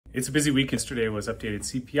It's a busy week. Yesterday was updated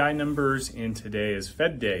CPI numbers and today is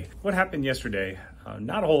Fed Day. What happened yesterday?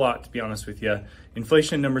 Not a whole lot, to be honest with you.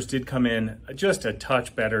 Inflation numbers did come in just a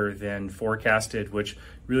touch better than forecasted, which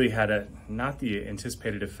really had not the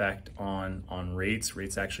anticipated effect on rates.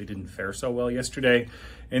 Rates actually didn't fare so well yesterday.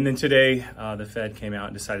 And then today, the Fed came out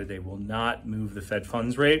and decided they will not move the Fed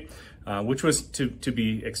funds rate, which was to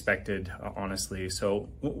be expected, honestly. So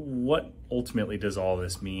what ultimately does all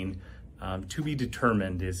this mean? To be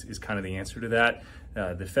determined is kind of the answer to that.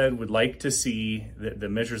 The Fed would like to see the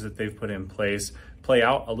measures that they've put in place play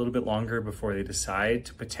out a little bit longer before they decide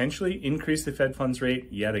to potentially increase the Fed funds rate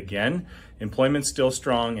yet again. Employment's still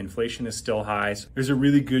strong, inflation is still high. So there's a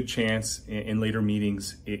really good chance in later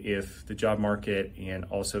meetings, if the job market and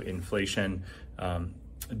also inflation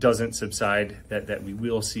doesn't subside, that we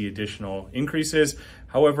will see additional increases.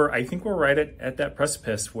 However, I think we're right at that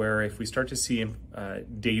precipice where if we start to see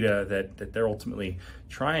data that they're ultimately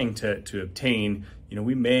trying to obtain,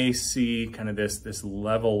 we may see kind of this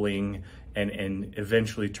leveling and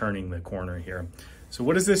eventually turning the corner here. So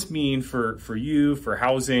what does this mean for you, for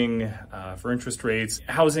housing, for interest rates?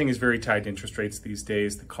 Housing is very tied to interest rates these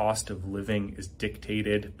days. The cost of living is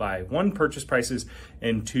dictated by one, purchase prices,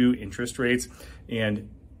 and two, interest rates. And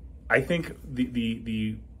I think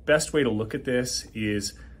the best way to look at this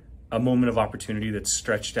is a moment of opportunity that's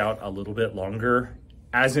stretched out a little bit longer.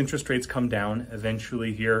 As interest rates come down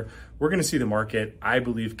eventually here, we're going to see the market, I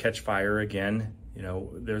believe, catch fire again.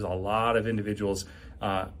 There's a lot of individuals,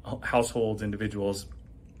 households, individuals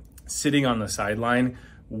sitting on the sideline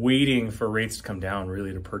waiting for rates to come down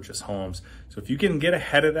really to purchase homes. So if you can get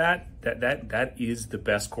ahead of that is the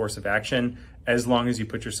best course of action, as long as you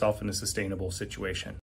put yourself in a sustainable situation.